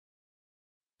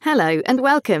Hello and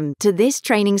welcome to this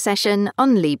training session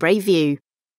on LibreView.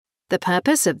 The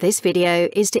purpose of this video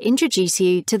is to introduce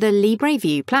you to the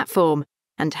LibreView platform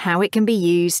and how it can be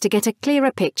used to get a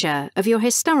clearer picture of your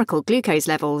historical glucose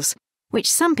levels,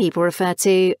 which some people refer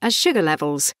to as sugar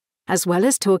levels, as well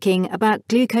as talking about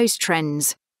glucose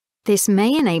trends. This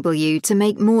may enable you to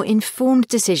make more informed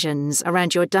decisions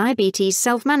around your diabetes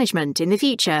self-management in the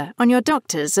future on your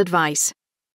doctor's advice.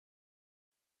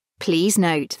 Please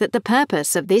note that the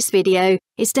purpose of this video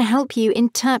is to help you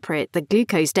interpret the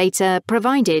glucose data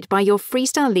provided by your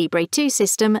FreeStyle Libre 2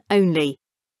 system only.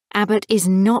 Abbott is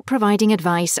not providing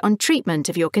advice on treatment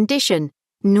of your condition,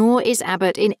 nor is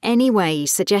Abbott in any way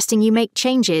suggesting you make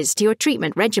changes to your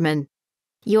treatment regimen.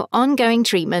 Your ongoing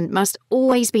treatment must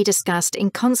always be discussed in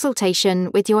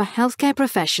consultation with your healthcare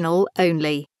professional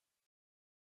only.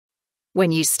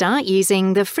 When you start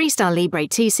using the FreeStyle Libre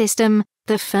 2 system,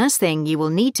 the first thing you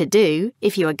will need to do,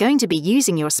 if you are going to be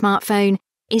using your smartphone,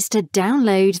 is to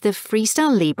download the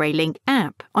FreeStyle LibreLink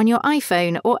app on your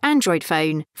iPhone or Android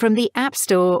phone from the App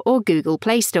Store or Google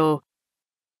Play Store.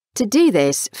 To do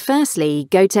this, firstly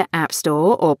go to App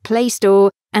Store or Play Store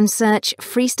and search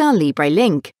FreeStyle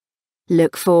LibreLink.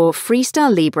 Look for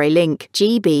FreeStyle LibreLink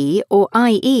GB or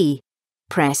IE.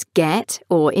 Press Get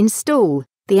or Install.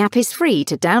 The app is free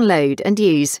to download and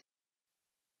use.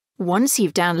 Once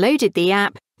you've downloaded the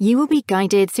app, you will be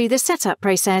guided through the setup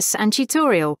process and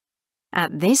tutorial.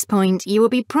 At this point, you will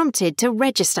be prompted to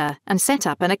register and set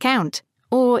up an account,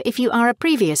 or if you are a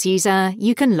previous user,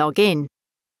 you can log in.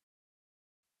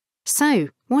 So,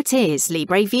 what is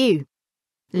LibreView?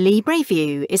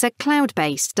 LibreView is a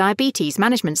cloud-based diabetes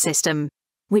management system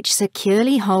which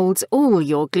securely holds all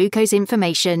your glucose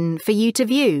information for you to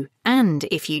view and,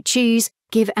 if you choose,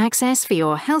 give access for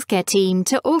your healthcare team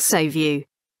to also view.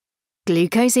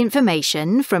 Glucose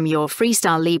information from your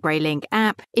FreeStyle LibreLink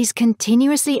app is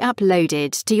continuously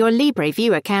uploaded to your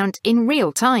LibreView account in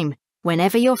real time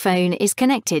whenever your phone is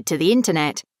connected to the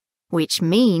internet, which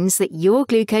means that your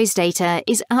glucose data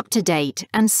is up to date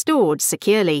and stored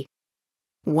securely.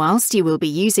 Whilst you will be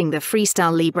using the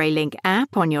FreeStyle LibreLink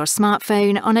app on your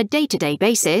smartphone on a day-to-day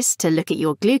basis to look at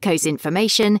your glucose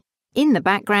information, in the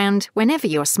background, whenever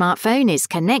your smartphone is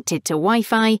connected to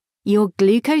Wi-Fi, your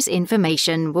glucose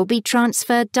information will be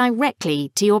transferred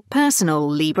directly to your personal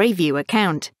LibreView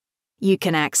account. You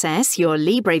can access your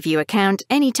LibreView account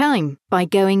anytime by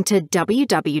going to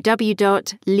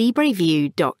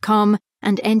www.libreview.com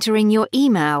and entering your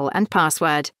email and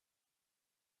password.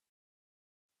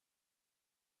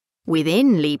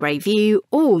 Within LibreView,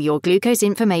 all your glucose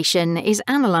information is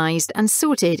analysed and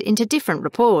sorted into different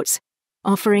reports,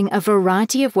 offering a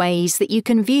variety of ways that you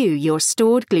can view your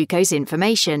stored glucose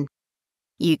information.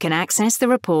 You can access the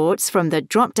reports from the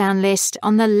drop-down list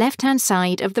on the left-hand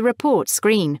side of the report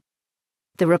screen.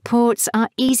 The reports are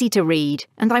easy to read,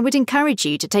 and I would encourage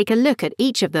you to take a look at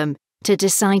each of them to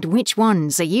decide which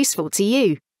ones are useful to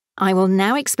you. I will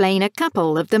now explain a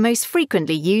couple of the most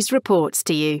frequently used reports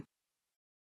to you.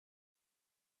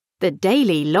 The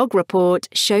daily log report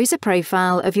shows a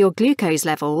profile of your glucose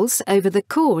levels over the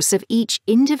course of each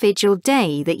individual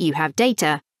day that you have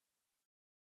data.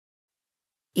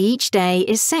 Each day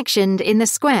is sectioned in the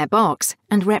square box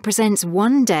and represents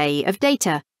one day of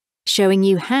data, showing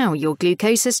you how your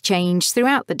glucose has changed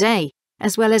throughout the day,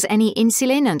 as well as any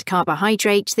insulin and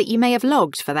carbohydrates that you may have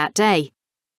logged for that day.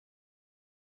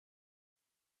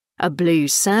 A blue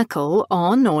circle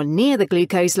on or near the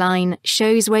glucose line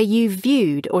shows where you've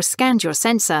viewed or scanned your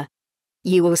sensor.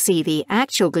 You will see the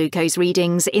actual glucose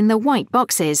readings in the white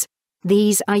boxes.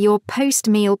 These are your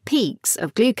post-meal peaks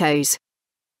of glucose.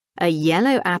 A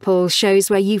yellow apple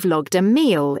shows where you've logged a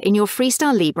meal in your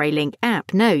FreeStyle LibreLink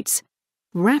app notes.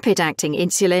 Rapid-acting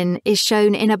insulin is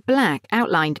shown in a black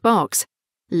outlined box.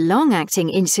 Long-acting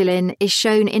insulin is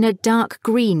shown in a dark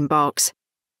green box.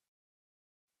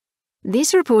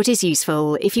 This report is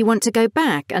useful if you want to go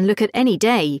back and look at any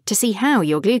day to see how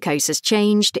your glucose has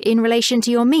changed in relation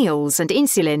to your meals and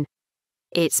insulin.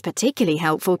 It's particularly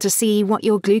helpful to see what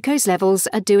your glucose levels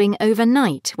are doing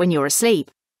overnight when you're asleep.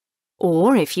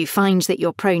 Or if you find that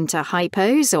you're prone to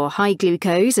hypos or high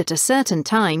glucose at a certain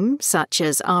time, such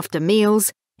as after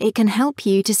meals, it can help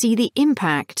you to see the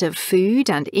impact of food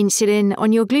and insulin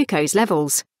on your glucose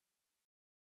levels.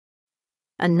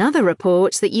 Another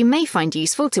report that you may find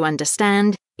useful to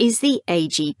understand is the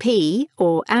AGP,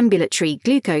 or Ambulatory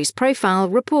Glucose Profile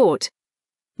Report.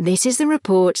 This is the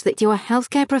report that your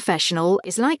healthcare professional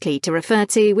is likely to refer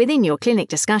to within your clinic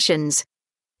discussions.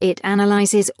 It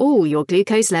analyses all your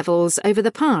glucose levels over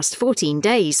the past 14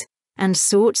 days and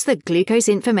sorts the glucose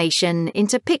information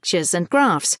into pictures and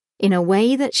graphs in a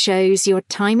way that shows your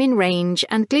time in range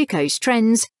and glucose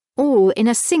trends all in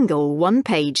a single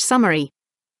one-page summary.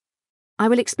 I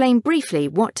will explain briefly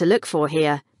what to look for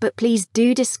here, but please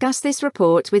do discuss this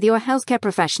report with your healthcare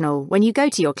professional when you go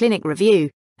to your clinic review,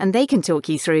 and they can talk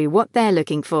you through what they're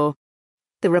looking for.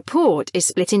 The report is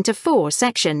split into 4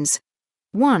 sections.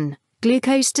 1.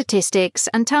 Glucose statistics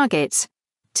and targets.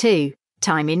 2.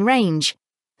 Time in range.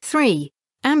 3.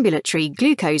 Ambulatory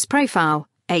glucose profile,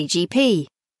 AGP.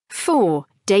 4.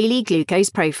 Daily glucose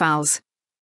profiles.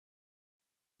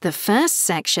 The first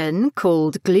section,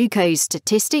 called Glucose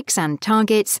Statistics and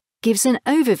Targets, gives an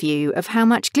overview of how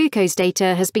much glucose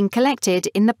data has been collected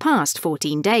in the past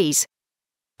 14 days.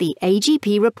 The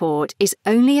AGP report is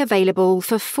only available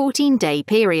for 14-day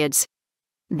periods.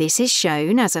 This is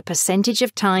shown as a percentage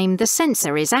of time the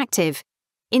sensor is active.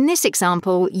 In this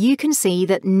example, you can see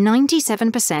that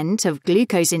 97% of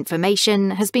glucose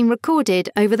information has been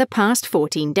recorded over the past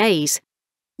 14 days.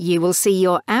 You will see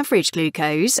your average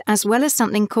glucose as well as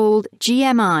something called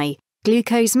GMI,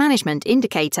 Glucose Management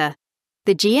Indicator.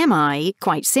 The GMI,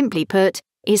 quite simply put,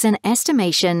 is an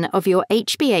estimation of your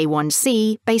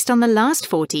HbA1c based on the last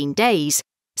 14 days,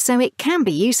 so it can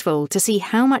be useful to see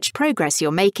how much progress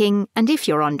you're making and if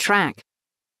you're on track.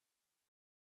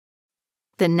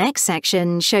 The next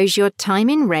section shows your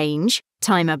time in range,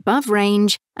 time above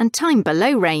range, and time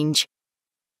below range.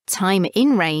 Time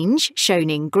in range, shown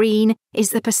in green,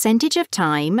 is the percentage of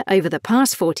time over the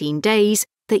past 14 days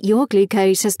that your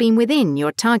glucose has been within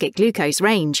your target glucose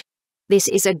range. This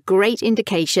is a great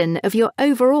indication of your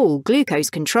overall glucose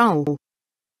control.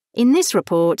 In this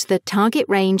report, the target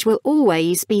range will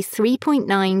always be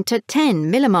 3.9 to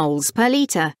 10 millimoles per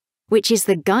litre, which is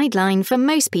the guideline for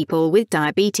most people with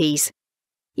diabetes.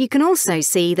 You can also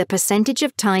see the percentage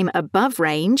of time above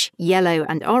range, yellow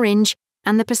and orange,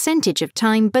 and the percentage of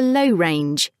time below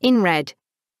range, in red.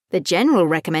 The general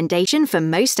recommendation for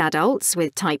most adults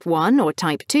with type 1 or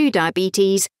type 2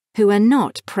 diabetes who are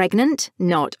not pregnant,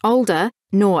 not older,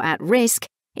 nor at risk,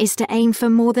 is to aim for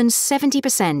more than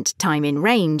 70% time in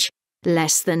range,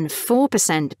 less than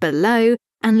 4% below,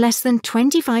 and less than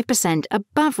 25%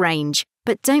 above range,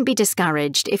 but don't be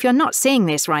discouraged if you're not seeing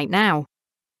this right now.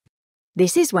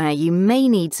 This is where you may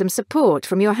need some support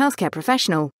from your healthcare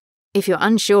professional. If you're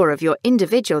unsure of your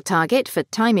individual target for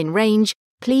time in range,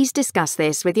 please discuss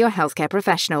this with your healthcare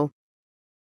professional.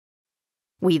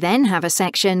 We then have a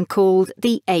section called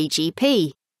the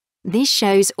AGP. This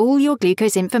shows all your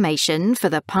glucose information for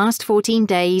the past 14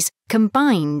 days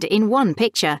combined in one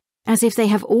picture, as if they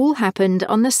have all happened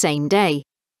on the same day.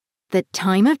 The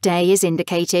time of day is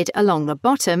indicated along the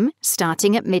bottom,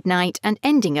 starting at midnight and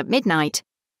ending at midnight.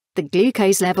 The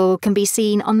glucose level can be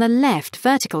seen on the left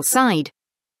vertical side.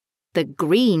 The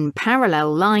green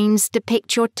parallel lines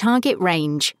depict your target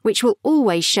range, which will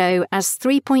always show as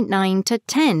 3.9 to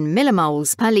 10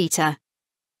 millimoles per litre.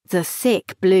 The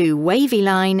thick blue wavy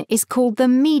line is called the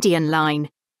median line.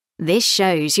 This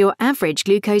shows your average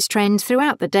glucose trend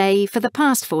throughout the day for the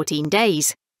past 14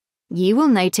 days. You will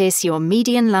notice your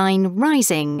median line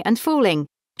rising and falling,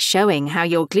 showing how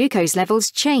your glucose levels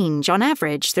change on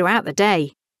average throughout the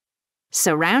day.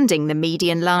 Surrounding the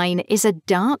median line is a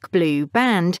dark blue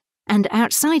band, and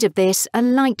outside of this a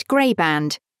light grey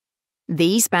band.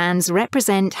 These bands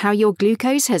represent how your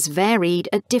glucose has varied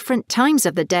at different times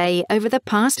of the day over the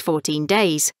past 14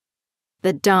 days.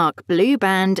 The dark blue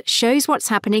band shows what's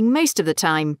happening most of the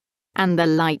time, and the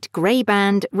light grey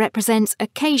band represents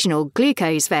occasional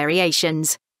glucose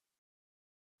variations.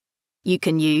 You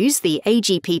can use the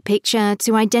AGP picture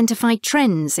to identify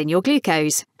trends in your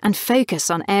glucose and focus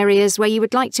on areas where you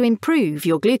would like to improve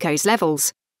your glucose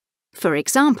levels. For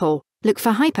example, look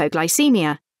for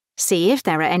hypoglycemia. See if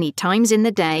there are any times in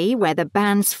the day where the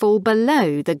bands fall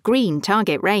below the green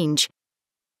target range.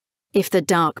 If the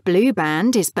dark blue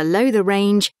band is below the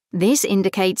range, this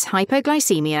indicates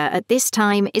hypoglycemia at this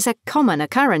time is a common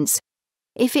occurrence.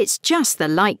 If it's just the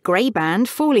light grey band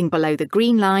falling below the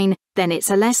green line, then it's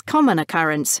a less common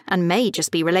occurrence and may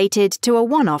just be related to a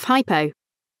one-off hypo.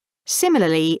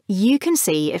 Similarly, you can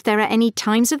see if there are any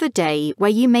times of the day where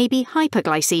you may be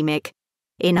hyperglycemic.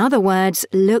 In other words,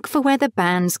 look for where the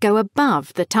bands go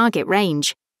above the target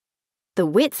range. The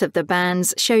width of the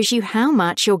bands shows you how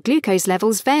much your glucose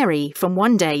levels vary from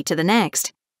one day to the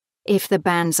next. If the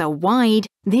bands are wide,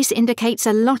 this indicates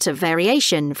a lot of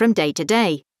variation from day to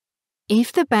day.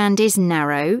 If the band is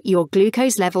narrow, your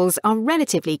glucose levels are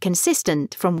relatively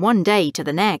consistent from one day to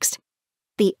the next.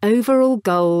 The overall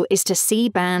goal is to see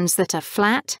bands that are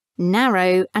flat,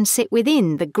 narrow, and sit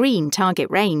within the green target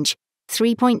range,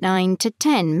 3.9 to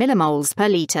 10 millimoles per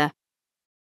litre.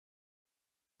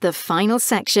 The final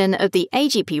section of the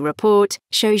AGP report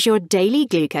shows your daily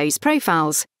glucose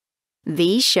profiles.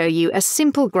 These show you a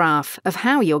simple graph of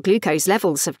how your glucose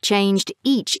levels have changed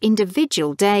each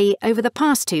individual day over the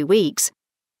past 2 weeks.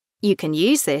 You can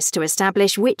use this to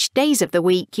establish which days of the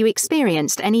week you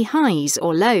experienced any highs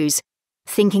or lows,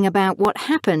 thinking about what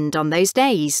happened on those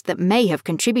days that may have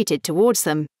contributed towards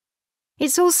them.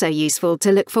 It's also useful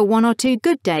to look for 1 or 2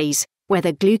 good days, where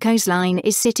the glucose line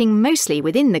is sitting mostly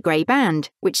within the grey band,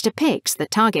 which depicts the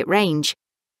target range.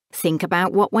 Think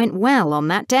about what went well on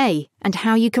that day and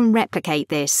how you can replicate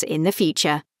this in the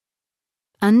future.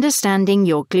 Understanding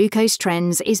your glucose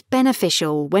trends is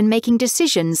beneficial when making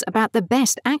decisions about the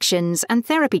best actions and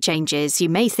therapy changes you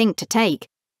may think to take,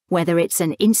 whether it's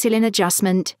an insulin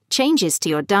adjustment, changes to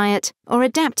your diet, or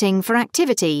adapting for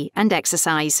activity and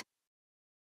exercise.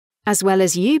 As well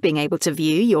as you being able to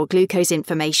view your glucose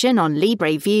information on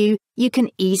LibreView, you can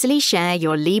easily share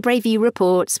your LibreView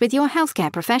reports with your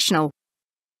healthcare professional.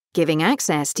 Giving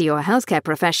access to your healthcare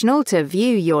professional to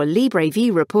view your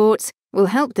LibreView reports will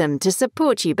help them to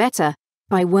support you better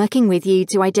by working with you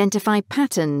to identify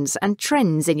patterns and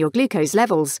trends in your glucose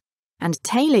levels and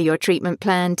tailor your treatment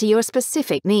plan to your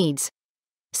specific needs.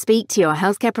 Speak to your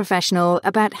healthcare professional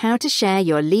about how to share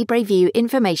your LibreView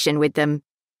information with them.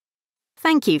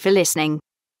 Thank you for listening.